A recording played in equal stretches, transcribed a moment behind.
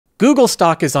Google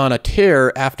stock is on a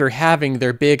tear after having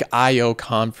their big I/O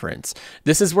conference.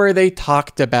 This is where they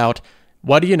talked about,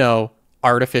 what do you know,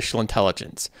 artificial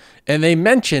intelligence. And they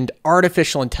mentioned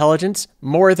artificial intelligence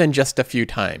more than just a few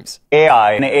times.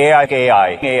 AI,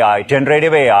 generative AI,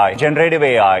 generative AI,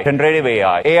 generative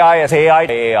AI, AI as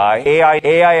AI.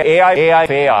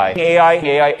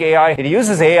 It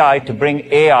uses AI to bring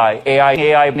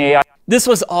AI. This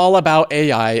was all about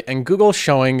AI and Google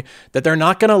showing that they're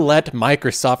not going to let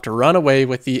Microsoft run away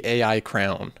with the AI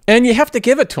crown. And you have to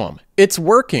give it to them. It's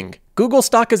working. Google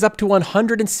stock is up to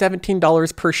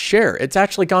 $117 per share. It's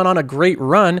actually gone on a great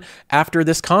run after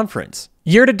this conference.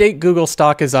 Year to date, Google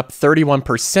stock is up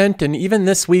 31%, and even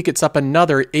this week it's up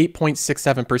another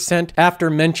 8.67% after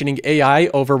mentioning AI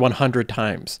over 100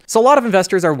 times. So a lot of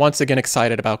investors are once again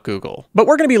excited about Google. But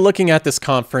we're going to be looking at this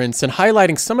conference and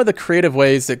highlighting some of the creative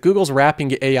ways that Google's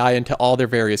wrapping AI into all their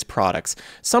various products.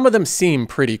 Some of them seem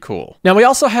pretty cool. Now we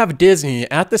also have Disney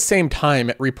at the same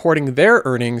time reporting their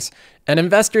earnings, and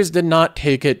investors did not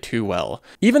take it too well.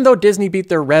 Even though Disney beat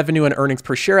their revenue and earnings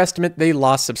per share estimate, they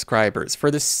lost subscribers.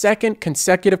 For the second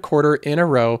consecutive quarter in a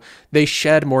row, they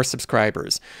shed more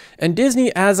subscribers. And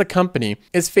Disney as a company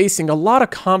is facing a lot of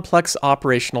complex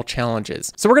operational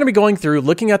challenges. So we're going to be going through,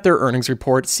 looking at their earnings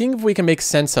report, seeing if we can make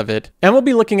sense of it, and we'll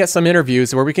be looking at some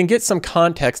interviews where we can get some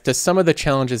context to some of the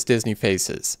challenges Disney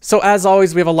faces. So as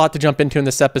always, we have a lot to jump into in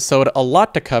this episode, a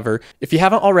lot to cover. If you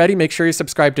haven't already, make sure you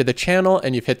subscribe to the channel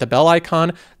and you've hit the bell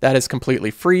icon. That is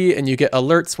completely free and you get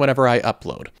alerts whenever I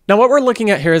upload. Now what we're looking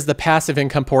at here is the passive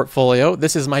income portfolio.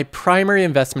 This is my primary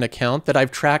investment account that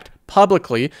I've tracked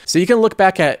publicly, so you can look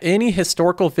back at any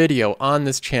historical video on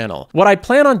this channel. What I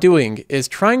plan on doing is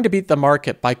trying to beat the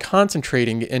market by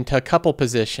concentrating into a couple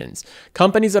positions,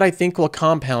 companies that I think will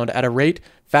compound at a rate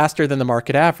faster than the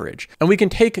market average. And we can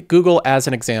take Google as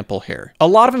an example here. A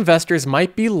lot of investors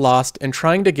might be lost in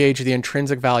trying to gauge the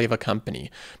intrinsic value of a company,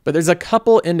 but there's a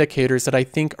couple indicators that I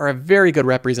think are a very good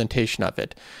representation of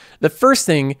it. The first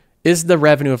thing is the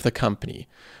revenue of the company.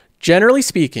 Generally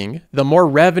speaking, the more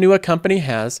revenue a company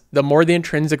has, the more the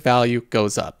intrinsic value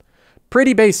goes up.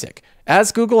 Pretty basic.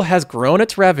 As Google has grown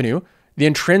its revenue, the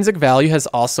intrinsic value has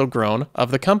also grown of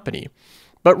the company.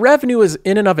 But revenue is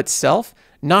in and of itself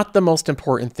not the most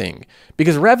important thing,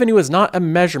 because revenue is not a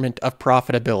measurement of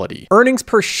profitability. Earnings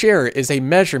per share is a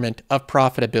measurement of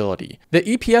profitability. The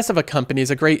EPS of a company is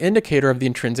a great indicator of the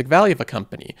intrinsic value of a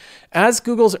company. As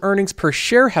Google's earnings per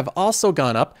share have also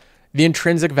gone up, the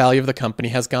intrinsic value of the company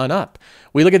has gone up.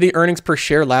 We look at the earnings per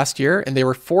share last year, and they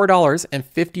were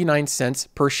 $4.59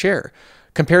 per share,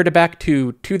 compared to back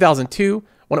to 2002,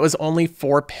 when it was only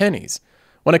 4 pennies.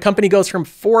 When a company goes from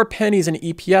 4 pennies in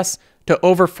EPS to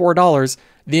over $4,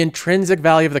 the intrinsic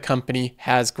value of the company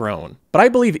has grown. But I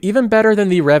believe even better than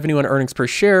the revenue and earnings per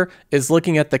share is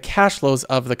looking at the cash flows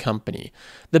of the company.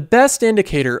 The best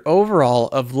indicator overall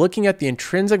of looking at the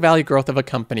intrinsic value growth of a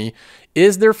company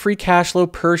is their free cash flow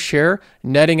per share,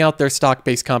 netting out their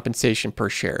stock-based compensation per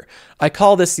share. I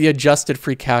call this the adjusted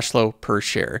free cash flow per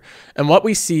share. And what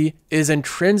we see is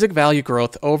intrinsic value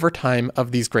growth over time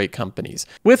of these great companies.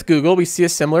 With Google, we see a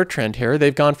similar trend here.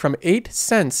 They've gone from 8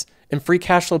 cents in free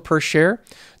cash flow per share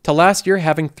to last year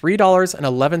having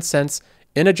 $3.11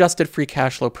 in adjusted free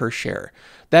cash flow per share.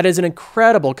 That is an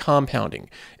incredible compounding.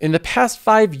 In the past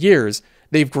 5 years,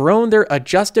 they've grown their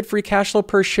adjusted free cash flow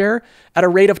per share at a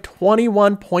rate of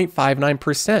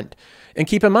 21.59%. And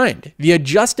keep in mind, the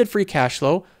adjusted free cash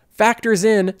flow factors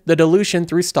in the dilution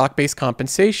through stock-based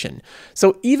compensation.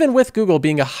 So even with Google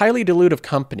being a highly dilutive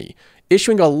company,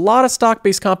 issuing a lot of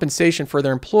stock-based compensation for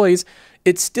their employees,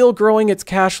 it's still growing its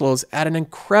cash flows at an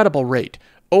incredible rate,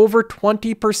 over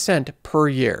 20% per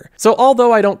year. So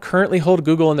although I don't currently hold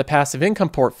Google in the passive income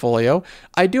portfolio,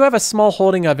 I do have a small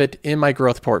holding of it in my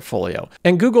growth portfolio.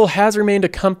 And Google has remained a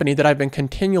company that I've been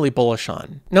continually bullish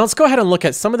on. Now let's go ahead and look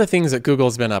at some of the things that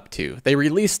Google's been up to. They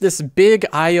released this big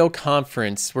I/O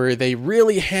conference where they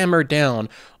really hammered down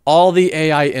all the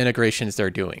AI integrations they're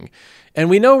doing. And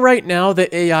we know right now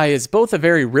that AI is both a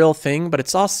very real thing, but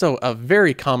it's also a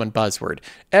very common buzzword.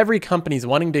 Every company's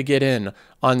wanting to get in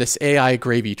on this AI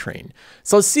gravy train.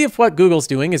 So let's see if what Google's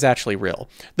doing is actually real.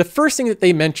 The first thing that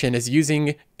they mention is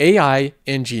using AI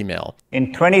in Gmail.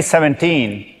 In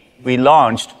 2017, we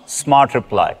launched Smart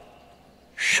Reply.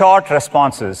 Short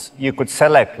responses you could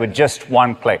select with just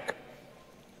one click.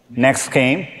 Next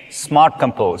came Smart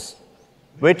Compose,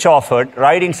 which offered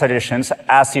writing suggestions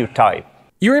as you type.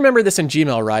 You remember this in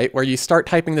Gmail, right? Where you start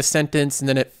typing the sentence and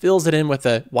then it fills it in with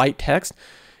a white text.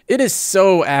 It is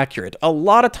so accurate. A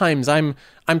lot of times I'm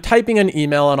typing an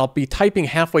email and I'll be typing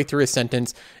halfway through a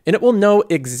sentence and it will know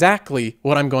exactly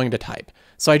what I'm going to type.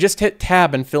 So I just hit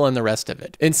tab and fill in the rest of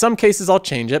it. In some cases, I'll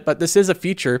change it, but this is a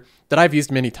feature that I've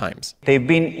used many times. They've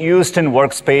been used in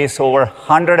Workspace over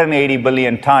 180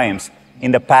 billion times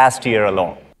in the past year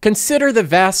alone. Consider the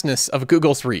vastness of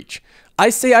Google's reach.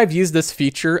 I say I've used this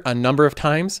feature a number of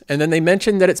times, and then they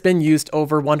mentioned that it's been used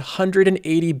over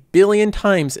 180 billion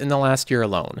times in the last year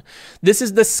alone. This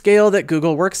is the scale that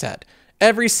Google works at.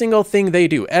 Every single thing they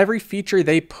do, every feature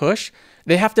they push,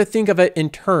 they have to think of it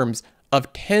in terms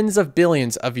of tens of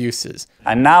billions of uses.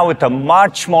 And now with a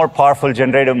much more powerful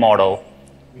generative model,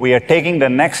 we are taking the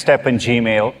next step in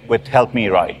Gmail with Help Me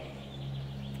Write.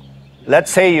 Let's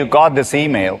say you got this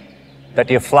email that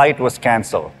your flight was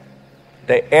canceled.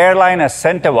 The airline has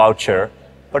sent a voucher,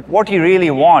 but what you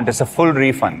really want is a full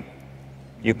refund.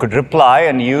 You could reply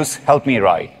and use Help Me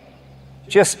Write.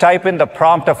 Just type in the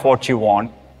prompt of what you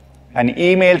want, an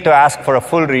email to ask for a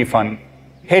full refund,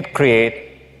 hit create,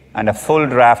 and a full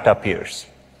draft appears.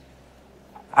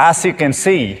 As you can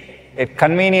see, it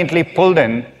conveniently pulled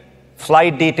in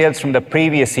flight details from the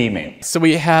previous email. So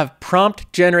we have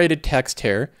prompt generated text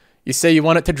here. You say you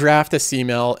want it to draft this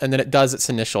email, and then it does its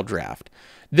initial draft.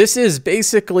 This is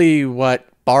basically what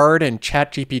Bard and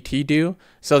ChatGPT do.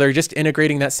 So they're just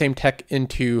integrating that same tech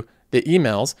into the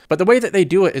emails, but the way that they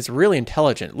do it is really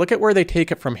intelligent. Look at where they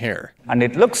take it from here. And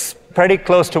it looks pretty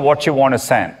close to what you want to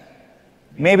send.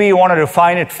 Maybe you want to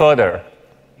refine it further.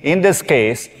 In this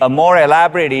case, a more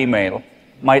elaborate email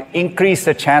might increase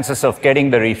the chances of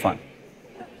getting the refund.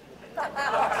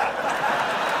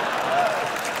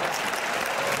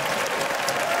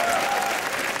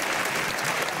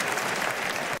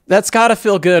 That's gotta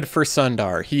feel good for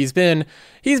Sundar. He's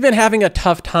been having a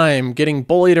tough time getting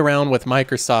bullied around with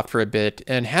Microsoft for a bit,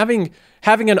 and having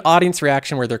an audience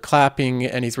reaction where they're clapping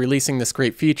and he's releasing this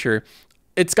great feature,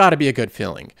 it's gotta be a good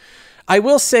feeling. I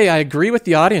will say I agree with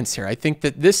the audience here. I think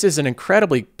that this is an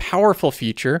incredibly powerful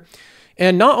feature.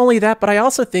 And not only that, but I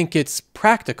also think it's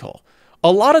practical.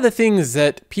 A lot of the things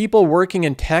that people working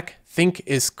in tech think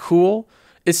is cool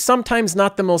is sometimes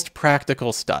not the most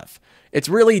practical stuff. It's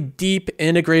really deep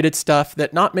integrated stuff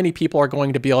that not many people are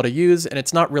going to be able to use, and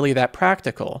it's not really that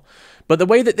practical. But the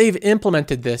way that they've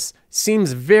implemented this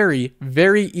seems very,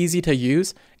 very easy to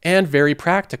use and very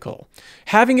practical.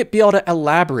 Having it be able to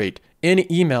elaborate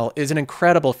in email is an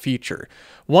incredible feature.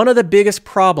 One of the biggest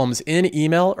problems in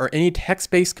email or any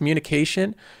text-based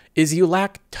communication is you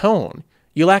lack tone.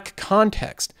 You lack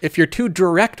context. If you're too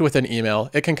direct with an email,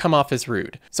 it can come off as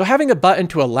rude. So having a button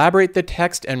to elaborate the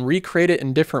text and recreate it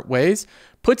in different ways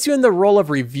puts you in the role of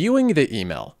reviewing the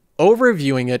email,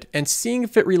 overviewing it, and seeing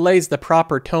if it relays the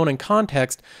proper tone and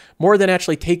context more than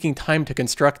actually taking time to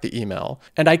construct the email.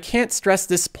 And I can't stress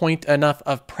this point enough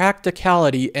of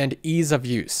practicality and ease of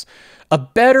use. A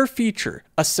better feature,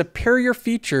 a superior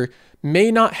feature,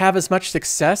 may not have as much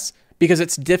success because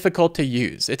it's difficult to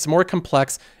use. It's more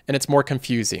complex and it's more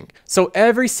confusing. So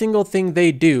every single thing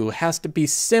they do has to be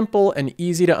simple and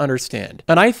easy to understand.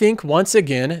 And I think once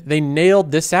again, they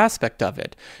nailed this aspect of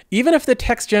it. Even if the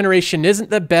text generation isn't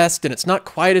the best and it's not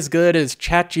quite as good as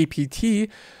ChatGPT,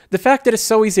 the fact that it's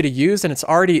so easy to use and it's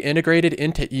already integrated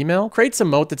into email creates a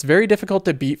moat that's very difficult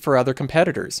to beat for other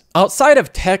competitors. Outside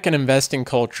of tech and investing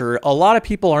culture, a lot of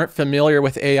people aren't familiar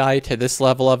with AI to this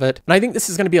level of it, and I think this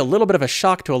is going to be a little bit of a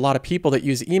shock to a lot of people that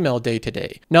use email day to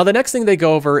day. Now, the next thing they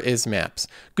go over is Maps.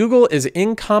 Google is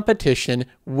in competition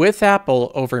with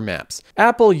Apple over Maps.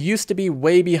 Apple used to be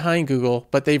way behind Google,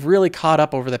 but they've really caught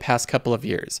up over the past couple of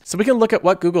years. So we can look at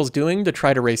what Google's doing to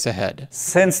try to race ahead.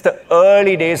 Since the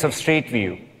early days of Street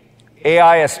View,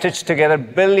 AI has stitched together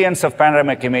billions of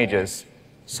panoramic images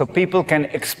so people can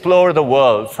explore the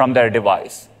world from their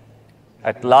device.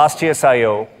 At last year's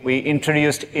I/O, we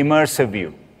introduced Immersive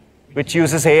View, which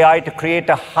uses AI to create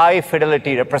a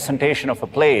high-fidelity representation of a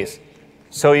place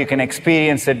so you can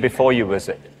experience it before you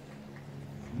visit.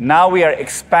 Now we are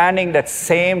expanding that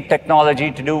same technology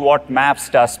to do what Maps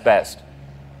does best: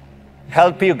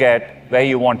 help you get where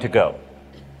you want to go.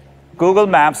 Google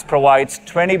Maps provides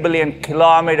 20 billion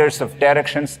kilometers of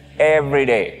directions every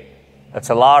day. That's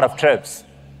a lot of trips.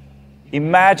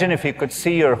 Imagine if you could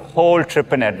see your whole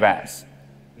trip in advance.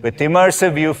 With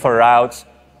Immersive View for routes,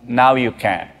 now you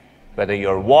can, whether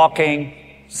you're walking,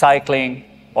 cycling,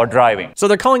 or driving. So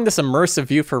they're calling this Immersive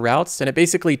View for routes, and it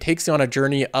basically takes you on a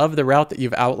journey of the route that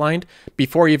you've outlined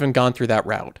before you've even gone through that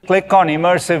route. Click on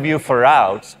Immersive View for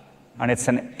routes, and it's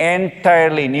an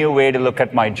entirely new way to look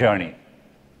at my journey.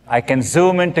 I can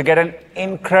zoom in to get an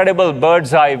incredible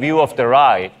bird's eye view of the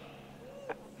ride.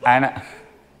 And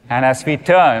as we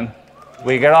turn,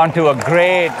 we get onto a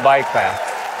great bike path.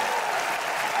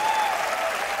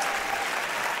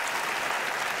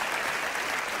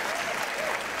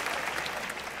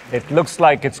 It looks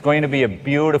like it's going to be a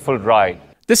beautiful ride.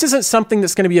 This isn't something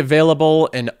that's going to be available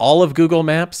in all of Google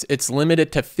Maps. It's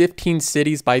limited to 15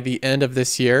 cities by the end of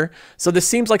this year. So this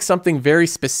seems like something very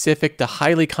specific to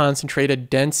highly concentrated,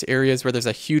 dense areas where there's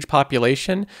a huge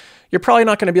population. You're probably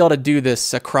not going to be able to do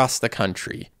this across the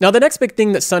country. Now, the next big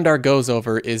thing that Sundar goes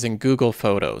over is in Google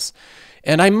Photos.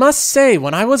 And I must say,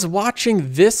 when I was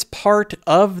watching this part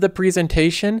of the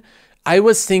presentation, I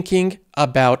was thinking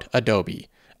about Adobe.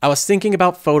 I was thinking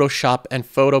about Photoshop and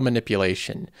photo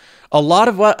manipulation. A lot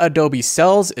of what Adobe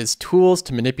sells is tools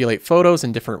to manipulate photos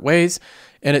in different ways,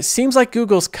 and it seems like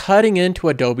Google's cutting into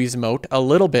Adobe's moat a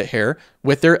little bit here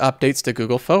with their updates to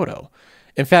Google Photo.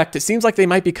 In fact, it seems like they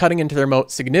might be cutting into their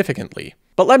moat significantly.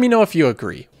 But let me know if you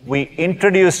agree. We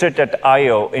introduced it at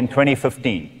I/O in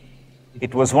 2015.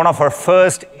 It was one of our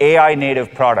first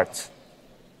AI-native products.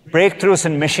 Breakthroughs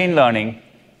in machine learning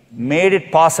made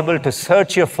it possible to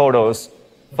search your photos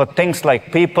for things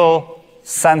like people,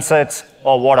 sunsets,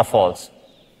 or waterfalls.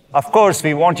 Of course,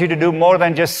 we want you to do more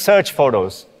than just search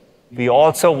photos. We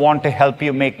also want to help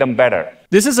you make them better.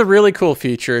 This is a really cool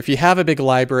feature. If you have a big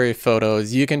library of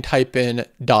photos, you can type in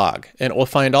dog and it will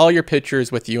find all your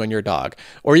pictures with you and your dog.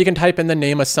 Or you can type in the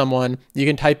name of someone, you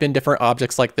can type in different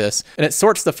objects like this, and it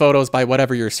sorts the photos by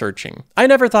whatever you're searching. I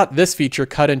never thought this feature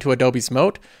cut into Adobe's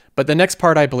moat, but the next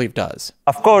part I believe does.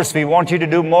 Of course, we want you to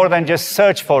do more than just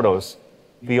search photos.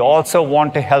 We also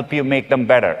want to help you make them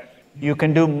better. You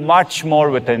can do much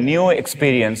more with a new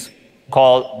experience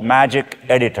called Magic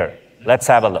Editor. Let's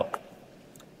have a look.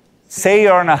 Say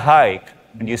you're on a hike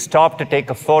and you stop to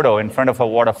take a photo in front of a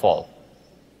waterfall.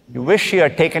 You wish you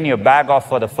had taken your bag off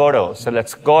for the photo, so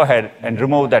let's go ahead and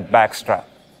remove that bag strap.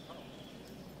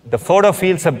 The photo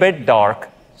feels a bit dark,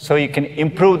 so you can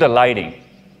improve the lighting.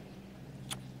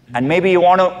 And maybe you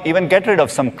want to even get rid of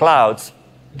some clouds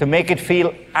to make it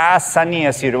feel as sunny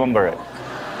as you remember it.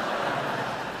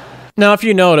 Now, if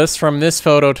you notice from this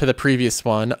photo to the previous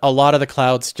one, a lot of the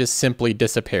clouds just simply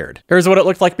disappeared. Here's what it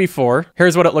looked like before.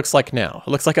 Here's what it looks like now. It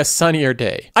looks like a sunnier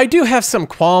day. I do have some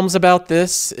qualms about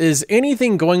this. Is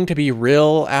anything going to be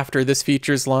real after this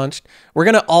feature's launched? We're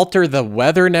going to alter the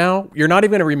weather now. You're not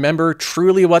even going to remember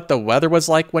truly what the weather was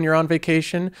like when you're on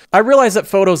vacation. I realize that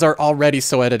photos are already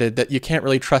so edited that you can't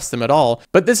really trust them at all,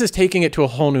 but this is taking it to a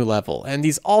whole new level, and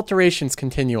these alterations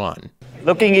continue on.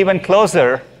 Looking even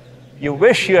closer, you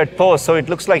wish you had posed so it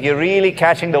looks like you're really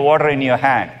catching the water in your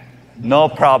hand. No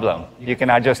problem. You can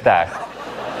adjust that.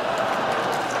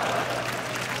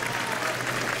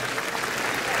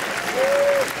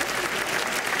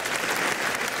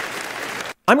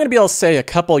 I'm going to be able to say a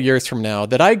couple years from now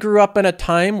that I grew up in a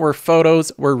time where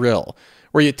photos were real.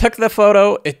 Where you took the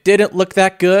photo, it didn't look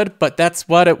that good, but that's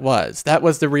what it was. That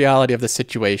was the reality of the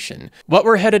situation. What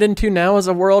we're headed into now is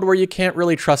a world where you can't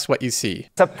really trust what you see.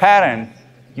 As a parent,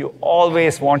 you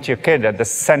always want your kid at the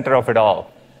center of it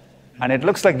all. And it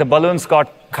looks like the balloons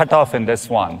got cut off in this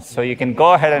one. So you can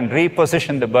go ahead and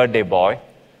reposition the birthday boy.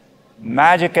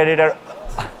 Magic Editor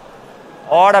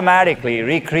automatically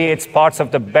recreates parts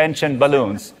of the bench and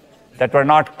balloons that were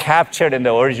not captured in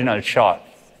the original shot.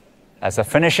 As a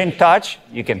finishing touch,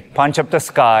 you can punch up the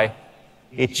sky.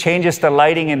 It changes the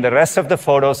lighting in the rest of the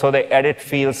photo so the edit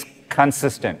feels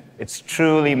consistent. It's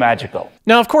truly magical.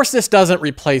 Now, of course, this doesn't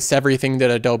replace everything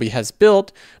that Adobe has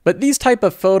built, but these type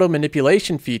of photo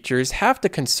manipulation features have to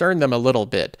concern them a little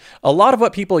bit. A lot of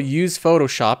what people use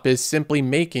Photoshop is simply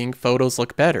making photos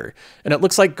look better, and it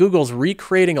looks like Google's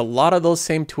recreating a lot of those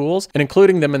same tools and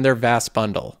including them in their vast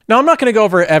bundle. Now, I'm not going to go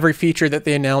over every feature that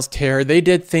they announced here. They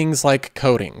did things like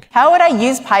coding. How would I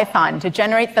use Python to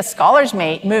generate the scholar's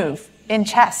move in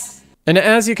chess? And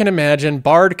as you can imagine,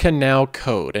 Bard can now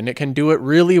code, and it can do it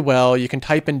really well. You can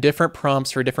type in different prompts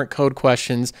for different code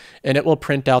questions, and it will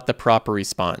print out the proper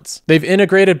response. They've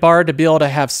integrated Bard to be able to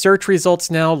have search results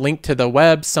now linked to the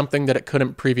web, something that it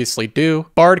couldn't previously do.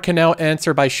 Bard can now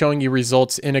answer by showing you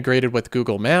results integrated with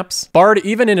Google Maps. Bard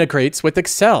even integrates with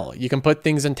Excel. You can put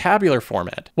things in tabular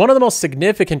format. One of the most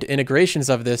significant integrations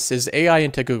of this is AI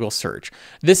into Google Search.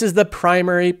 This is the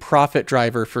primary profit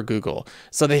driver for Google,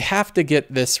 so they have to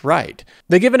get this right.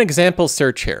 They give an example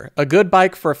search here, a good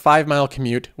bike for a 5-mile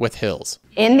commute with hills.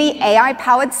 In the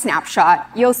AI-powered snapshot,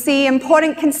 you'll see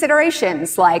important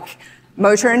considerations like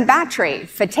motor and battery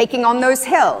for taking on those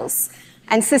hills,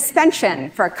 and suspension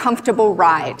for a comfortable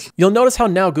ride. You'll notice how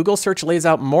now Google Search lays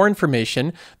out more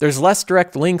information, there's less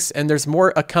direct links, and there's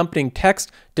more accompanying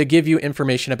text to give you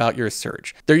information about your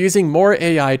search. They're using more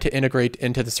AI to integrate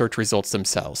into the search results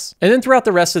themselves. And then throughout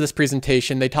the rest of this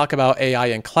presentation, they talk about AI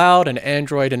in cloud and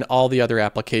Android and all the other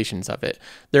applications of it.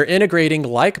 They're integrating,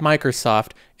 like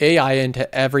Microsoft, AI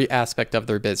into every aspect of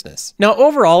their business. Now,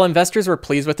 overall, investors were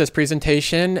pleased with this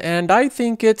presentation, and I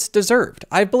think it's deserved.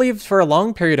 I've believed for a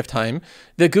long period of time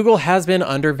that Google has been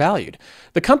undervalued.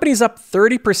 The company's up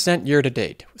 30% year to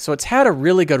date, so it's had a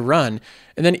really good run.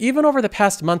 And then even over the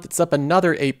past month, it's up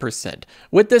another 8%.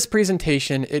 With this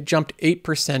presentation, it jumped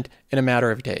 8% in a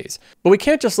matter of days. But we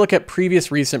can't just look at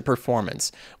previous recent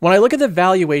performance. When I look at the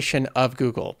valuation of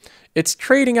Google, it's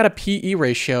trading at a PE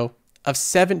ratio of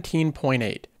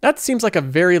 17.8. That seems like a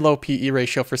very low PE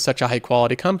ratio for such a high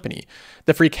quality company.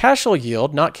 The free cash flow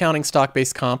yield, not counting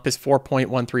stock-based comp, is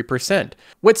 4.13%.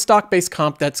 With stock-based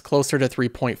comp, that's closer to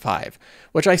 3.5,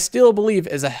 which I still believe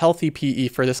is a healthy PE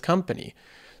for this company.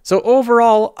 So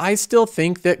overall, I still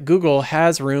think that Google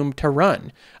has room to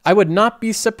run. I would not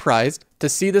be surprised to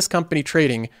see this company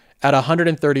trading at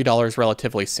 $130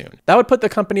 relatively soon. That would put the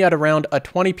company at around a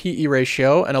 20 PE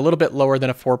ratio and a little bit lower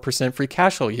than a 4% free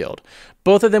cash flow yield.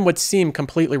 Both of them would seem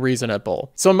completely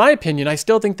reasonable. So in my opinion, I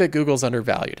still think that Google's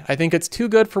undervalued. I think it's too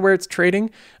good for where it's trading,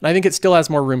 and I think it still has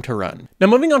more room to run. Now,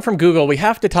 moving on from Google, we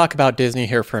have to talk about Disney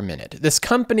here for a minute. This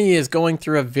company is going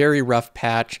through a very rough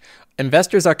patch.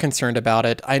 Investors are concerned about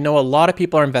it. I know a lot of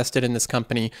people are invested in this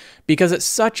company because it's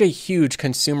such a huge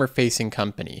consumer-facing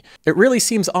company. It really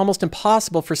seems almost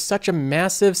impossible for such a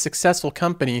massive, successful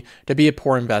company to be a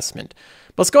poor investment.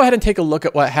 But let's go ahead and take a look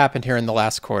at what happened here in the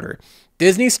last quarter.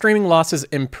 Disney's streaming losses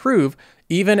improve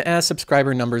even as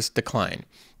subscriber numbers decline.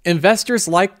 Investors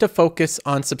like to focus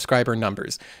on subscriber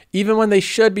numbers, even when they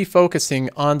should be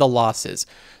focusing on the losses.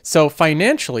 So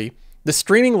financially, the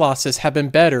streaming losses have been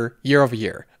better year over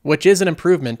year, which is an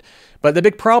improvement, but the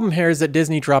big problem here is that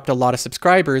Disney dropped a lot of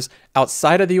subscribers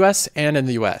outside of the US and in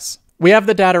the US. We have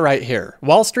the data right here.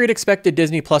 Wall Street expected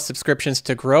Disney Plus subscriptions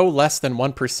to grow less than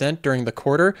 1% during the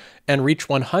quarter and reach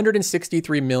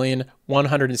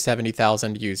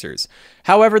 163,170,000 users.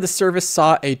 However, the service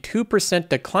saw a 2%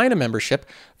 decline in membership,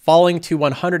 falling to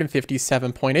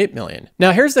 157.8 million.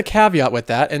 Now here's the caveat with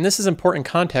that, and this is important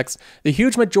context. The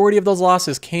huge majority of those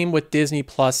losses came with Disney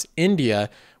Plus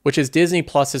India, which is Disney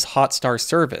Plus's Hotstar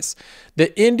service.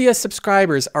 The India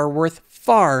subscribers are worth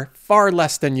far, far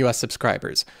less than US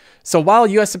subscribers. So while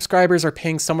US subscribers are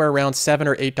paying somewhere around $7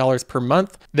 or $8 per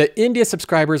month, the India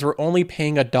subscribers were only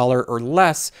paying $1 or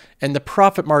less, and the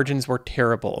profit margins were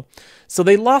terrible. So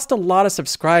they lost a lot of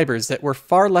subscribers that were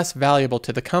far less valuable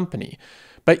to the company.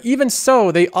 But even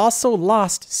so, they also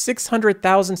lost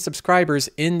 600,000 subscribers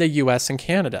in the US and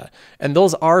Canada, and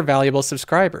those are valuable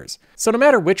subscribers. So no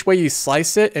matter which way you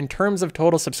slice it, in terms of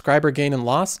total subscriber gain and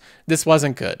loss, this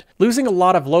wasn't good. Losing a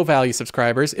lot of low-value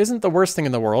subscribers isn't the worst thing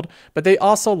in the world, but they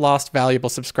also lost valuable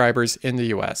subscribers in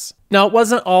the US. Now, it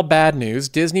wasn't all bad news.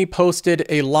 Disney posted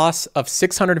a loss of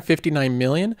 $659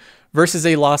 million versus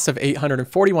a loss of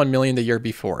 $841 million the year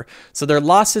before. So their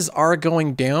losses are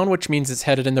going down, which means it's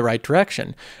headed in the right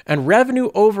direction. And revenue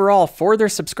overall for their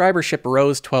subscribership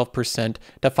rose 12%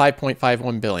 to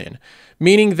 $5.51 billion.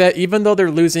 Meaning that even though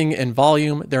they're losing in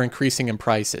volume, they're increasing in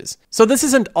prices. So this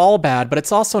isn't all bad, but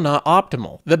it's also not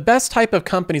optimal. The best type of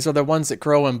companies are the ones that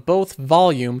grow in both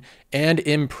volume and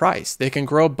in price. They can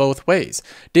grow both ways.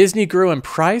 Disney grew in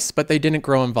price, but they didn't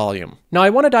grow in volume. Now,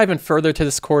 I want to dive in further to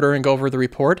this quarter and go over the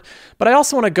report, but I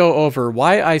also want to go over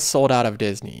why I sold out of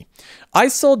Disney. I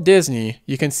sold Disney,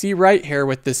 you can see right here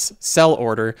with this sell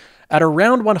order, at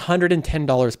around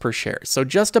 $110 per share. So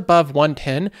just above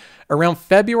 110, around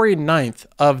February 9th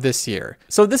of this year.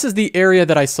 So this is the area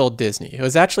that I sold Disney. It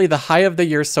was actually the high of the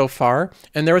year so far,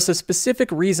 and there was a specific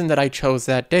reason that I chose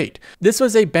that date. This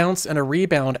was a bounce and a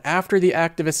rebound after the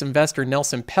activist investor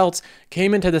Nelson Peltz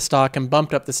came into the stock and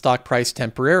bumped up the stock price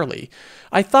temporarily.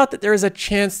 I thought that there was a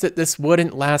chance that this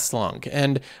wouldn't last long,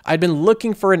 and I'd been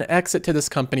looking for an exit to this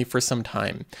company for some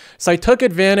time. So I took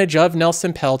advantage of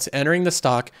Nelson Peltz entering the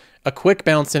stock, a quick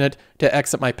bounce in it to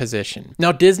exit my position.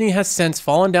 Now, Disney has since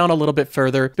fallen down a little bit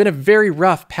further. It's been a very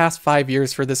rough past 5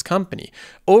 years for this company.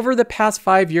 Over the past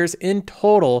 5 years in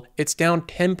total, it's down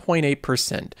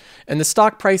 10.8%. And the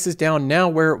stock price is down now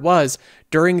where it was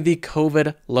during the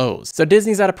COVID lows. So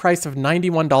Disney's at a price of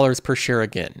 $91 per share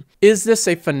again. Is this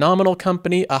a phenomenal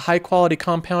company, a high quality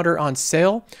compounder on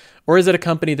sale? Or is it a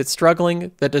company that's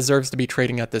struggling that deserves to be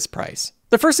trading at this price?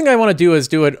 The first thing I want to do is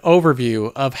do an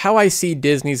overview of how I see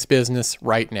Disney's business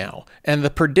right now and the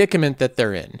predicament that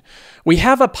they're in. We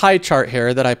have a pie chart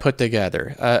here that I put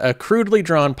together, a crudely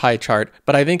drawn pie chart,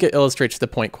 but I think it illustrates the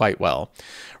point quite well.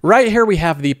 Right here we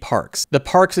have the parks. The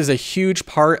parks is a huge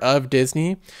part of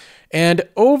Disney. And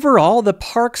overall, the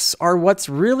parks are what's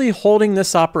really holding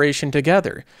this operation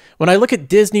together. When I look at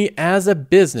Disney as a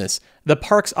business, the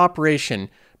parks operation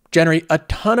generate a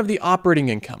ton of the operating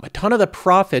income, a ton of the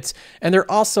profits, and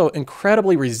they're also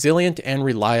incredibly resilient and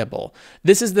reliable.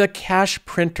 This is the cash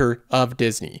printer of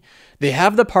Disney. They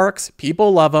have the parks,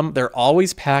 people love them, they're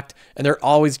always packed, and they're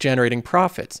always generating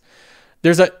profits.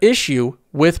 There's an issue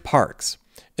with parks,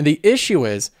 and the issue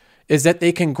is that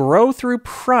they can grow through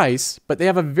price, but they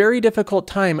have a very difficult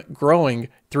time growing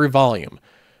through volume.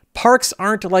 Parks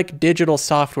aren't like digital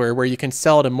software where you can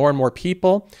sell to more and more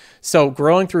people, so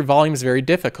growing through volume is very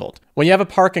difficult. When you have a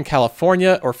park in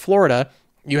California or Florida,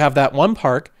 you have that one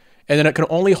park, and then it can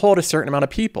only hold a certain amount of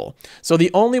people. So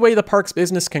the only way the parks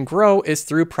business can grow is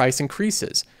through price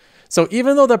increases. So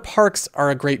even though the parks are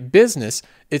a great business,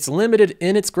 it's limited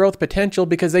in its growth potential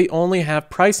because they only have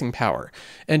pricing power.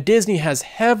 And Disney has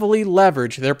heavily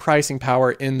leveraged their pricing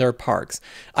power in their parks.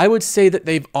 I would say that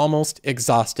they've almost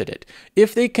exhausted it.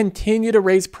 If they continue to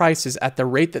raise prices at the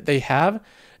rate that they have,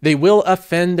 they will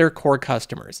offend their core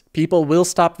customers. People will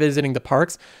stop visiting the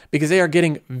parks because they are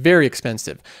getting very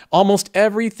expensive. Almost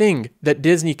everything that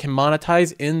Disney can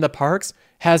monetize in the parks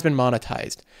has been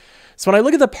monetized. So when I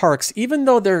look at the parks, even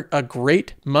though they're a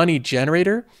great money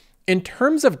generator, in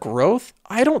terms of growth,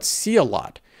 I don't see a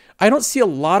lot. I don't see a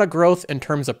lot of growth in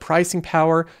terms of pricing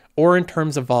power or in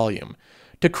terms of volume.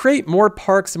 To create more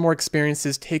parks and more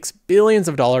experiences takes billions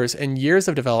of dollars and years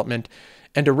of development,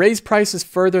 and to raise prices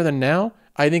further than now,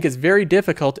 I think is very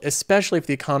difficult, especially if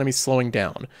the economy is slowing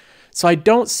down. So I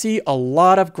don't see a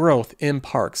lot of growth in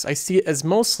parks. I see it as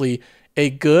mostly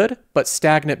a good but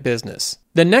stagnant business.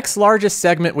 The next largest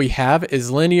segment we have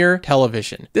is linear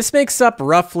television. This makes up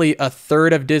roughly a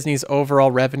third of Disney's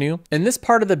overall revenue, and this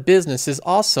part of the business is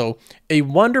also a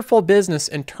wonderful business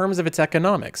in terms of its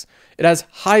economics. It has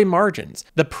high margins.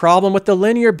 The problem with the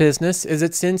linear business is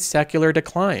it's in secular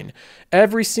decline.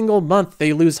 Every single month,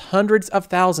 they lose hundreds of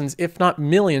thousands, if not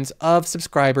millions, of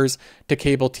subscribers to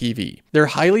cable TV. Their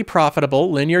highly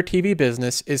profitable linear TV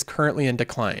business is currently in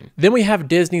decline. Then we have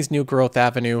Disney's new growth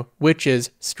avenue, which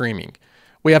is streaming.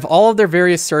 We have all of their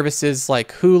various services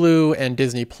like Hulu and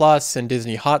Disney Plus and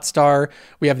Disney Hotstar.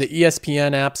 We have the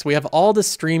ESPN apps. We have all the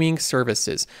streaming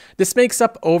services. This makes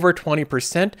up over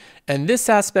 20%, and this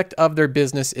aspect of their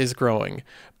business is growing,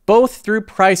 both through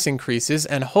price increases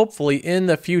and hopefully in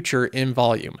the future in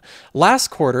volume. Last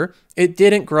quarter, it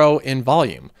didn't grow in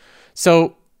volume.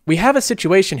 So we have a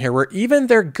situation here where even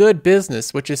their good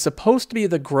business, which is supposed to be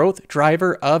the growth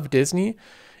driver of Disney,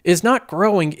 is not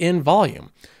growing in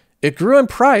volume. It grew in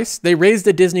price. They raised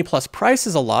the Disney Plus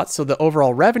prices a lot, so the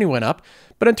overall revenue went up.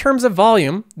 But in terms of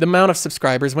volume, the amount of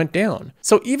subscribers went down.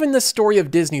 So even the story of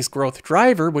Disney's growth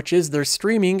driver, which is their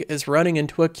streaming, is running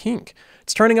into a kink.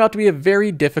 It's turning out to be a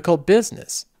very difficult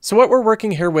business. So what we're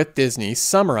working here with Disney,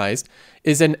 summarized,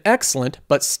 is an excellent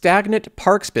but stagnant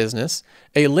parks business,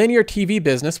 a linear TV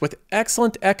business with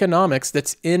excellent economics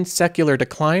that's in secular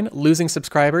decline, losing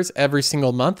subscribers every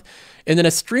single month, and then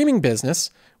a streaming business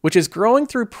which is growing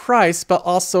through price but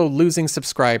also losing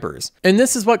subscribers. And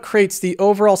this is what creates the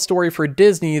overall story for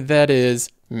Disney that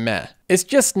is meh. It's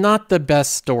just not the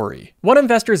best story. What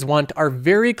investors want are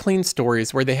very clean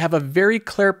stories where they have a very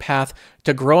clear path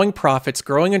to growing profits,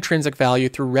 growing intrinsic value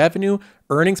through revenue,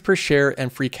 earnings per share,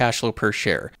 and free cash flow per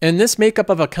share. And this makeup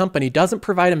of a company doesn't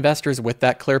provide investors with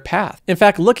that clear path. In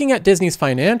fact, looking at Disney's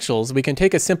financials, we can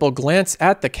take a simple glance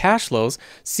at the cash flows,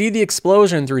 see the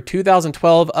explosion through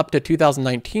 2012 up to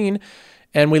 2019,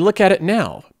 and we look at it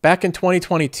now. Back in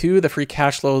 2022, the free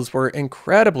cash flows were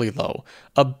incredibly low,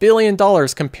 $1 billion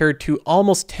compared to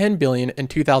almost $10 billion in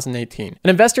 2018. And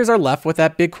investors are left with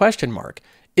that big question mark.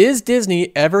 Is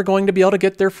Disney ever going to be able to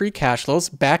get their free cash flows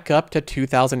back up to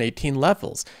 2018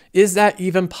 levels? Is that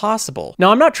even possible?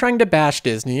 Now, I'm not trying to bash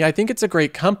Disney. I think it's a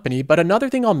great company, but another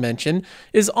thing I'll mention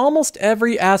is almost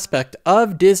every aspect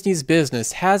of Disney's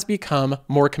business has become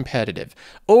more competitive.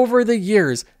 Over the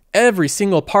years, every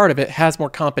single part of it has more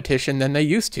competition than they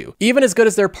used to. Even as good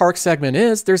as their park segment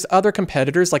is, there's other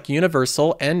competitors like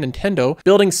Universal and Nintendo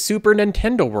building Super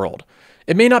Nintendo World.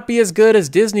 It may not be as good as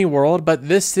Disney World, but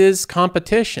this is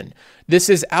competition. This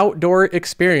is outdoor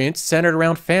experience centered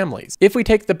around families. If we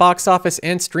take the box office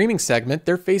and streaming segment,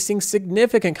 they're facing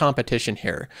significant competition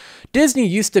here. Disney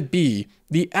used to be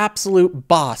the absolute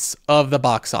boss of the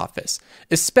box office,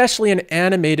 especially in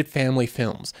animated family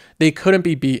films. They couldn't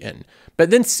be beaten. But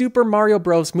then Super Mario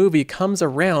Bros. Movie comes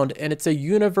around and it's a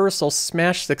universal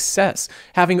smash success,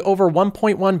 having over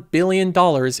 $1.1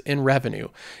 billion in revenue.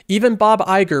 Even Bob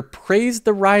Iger praised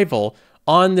the rival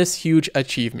on this huge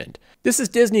achievement. This is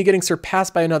Disney getting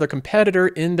surpassed by another competitor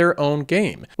in their own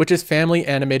game, which is family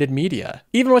animated media.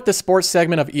 Even with the sports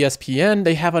segment of ESPN,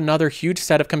 they have another huge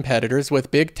set of competitors with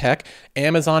big tech,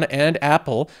 Amazon and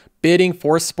Apple, bidding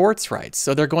for sports rights,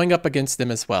 so they're going up against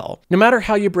them as well. No matter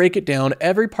how you break it down,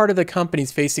 every part of the company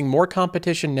is facing more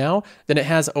competition now than it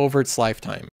has over its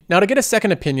lifetime. Now, to get a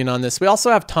second opinion on this, we also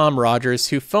have Tom Rogers,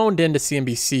 who phoned in to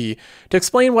CNBC to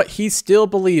explain what he still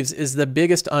believes is the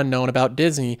biggest unknown about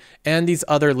Disney and these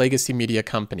other legacy media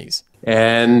companies.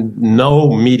 And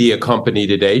no media company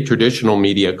today, traditional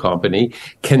media company,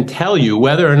 can tell you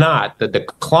whether or not the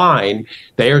decline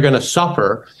they are going to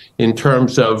suffer in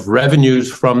terms of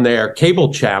revenues from their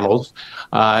cable channels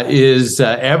is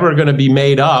ever going to be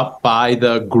made up by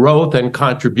the growth and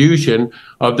contribution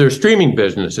of their streaming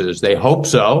businesses. They hope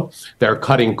so. They're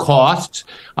cutting costs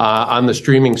on the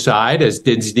streaming side, as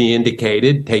Disney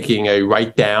indicated, taking a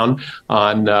write down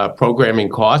on programming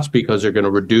costs because they're going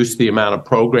to reduce the amount of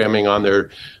programming on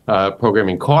their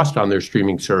programming cost on their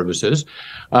streaming services.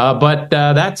 But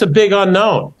that's a big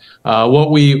unknown.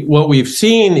 What we've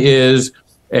seen is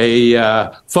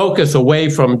a focus away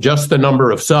from just the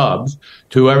number of subs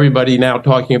to everybody now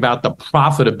talking about the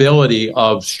profitability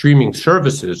of streaming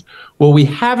services. Well, we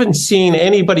haven't seen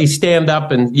anybody stand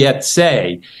up and yet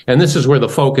say, and this is where the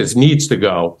focus needs to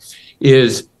go,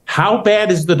 is how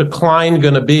bad is the decline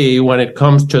going to be when it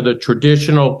comes to the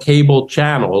traditional cable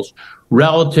channels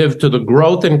relative to the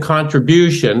growth and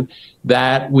contribution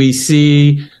that we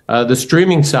see the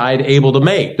streaming side able to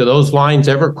make? Do those lines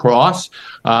ever cross?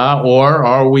 Or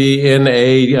are we in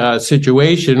a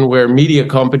situation where media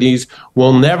companies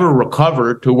will never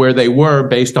recover to where they were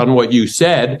based on what you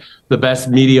said, the best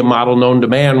media model known to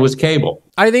man was cable?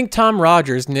 I think Tom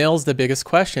Rogers nails the biggest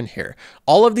question here.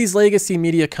 All of these legacy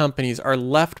media companies are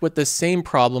left with the same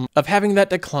problem of having that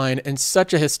decline in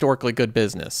such a historically good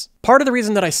business. Part of the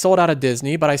reason that I sold out of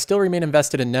Disney, but I still remain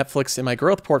invested in Netflix in my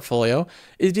growth portfolio,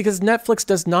 is because Netflix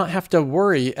does not have to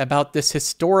worry about this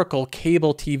historical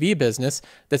cable TV business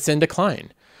that's in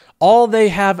decline. All they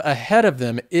have ahead of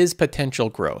them is potential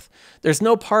growth. There's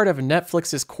no part of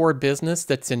Netflix's core business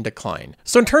that's in decline.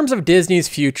 So in terms of Disney's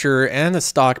future and the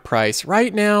stock price,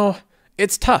 right now,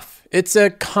 it's tough. It's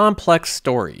a complex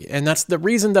story, and that's the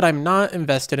reason that I'm not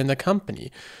invested in the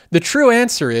company. The true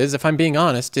answer is, if I'm being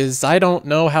honest, is I don't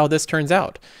know how this turns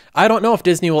out. I don't know if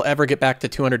Disney will ever get back to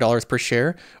 $200 per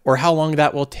share or how long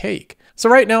that will take. So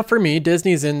right now for me,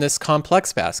 Disney's in this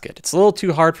complex basket. It's a little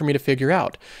too hard for me to figure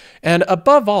out. And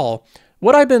above all,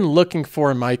 what I've been looking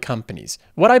for in my companies,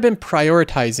 what I've been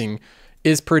prioritizing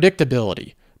is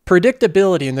predictability.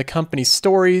 Predictability in the company's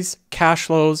stories, cash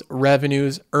flows,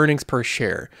 revenues, earnings per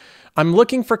share. I'm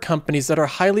looking for companies that are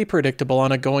highly predictable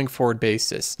on a going forward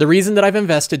basis. The reason that I've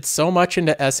invested so much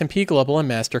into S&P Global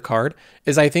and MasterCard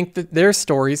is I think that their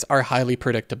stories are highly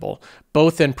predictable,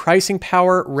 both in pricing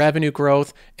power, revenue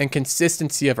growth, and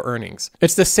consistency of earnings.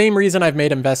 It's the same reason I've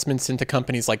made investments into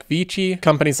companies like Vici,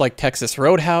 companies like Texas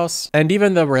Roadhouse, and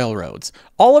even the railroads.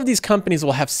 All of these companies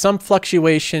will have some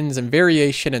fluctuations and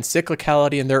variation and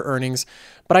cyclicality in their earnings,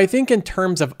 but I think in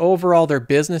terms of overall their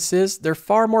businesses, they're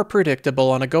far more predictable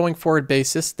on a going forward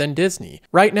basis than Disney.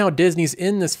 Right now, Disney's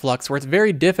in this flux where it's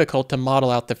very difficult to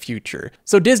model out the future.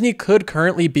 So Disney could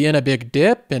currently be in a big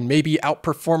dip and maybe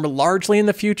outperform largely in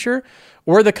the future,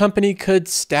 or the company could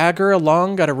stagger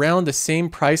along at around the same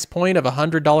price point of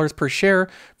 $100 per share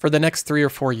for the next 3 or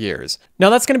 4 years.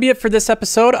 Now that's going to be it for this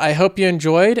episode. I hope you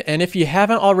enjoyed, and if you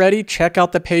haven't already, check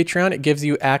out the Patreon. It gives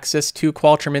you access to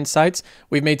Qualtrim Insights.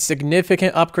 We've made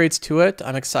significant upgrades to it.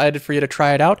 I'm excited for you to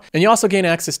try it out. And you also gain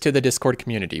access to the Discord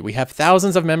community. We have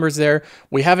thousands of members there.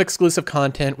 We have exclusive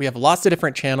content. We have lots of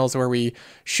different channels where we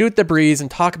shoot the breeze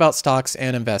and talk about stocks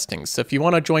and investing. So if you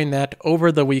want to join that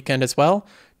over the weekend as well,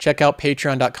 check out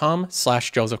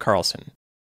patreon.com/Joseph Carlson.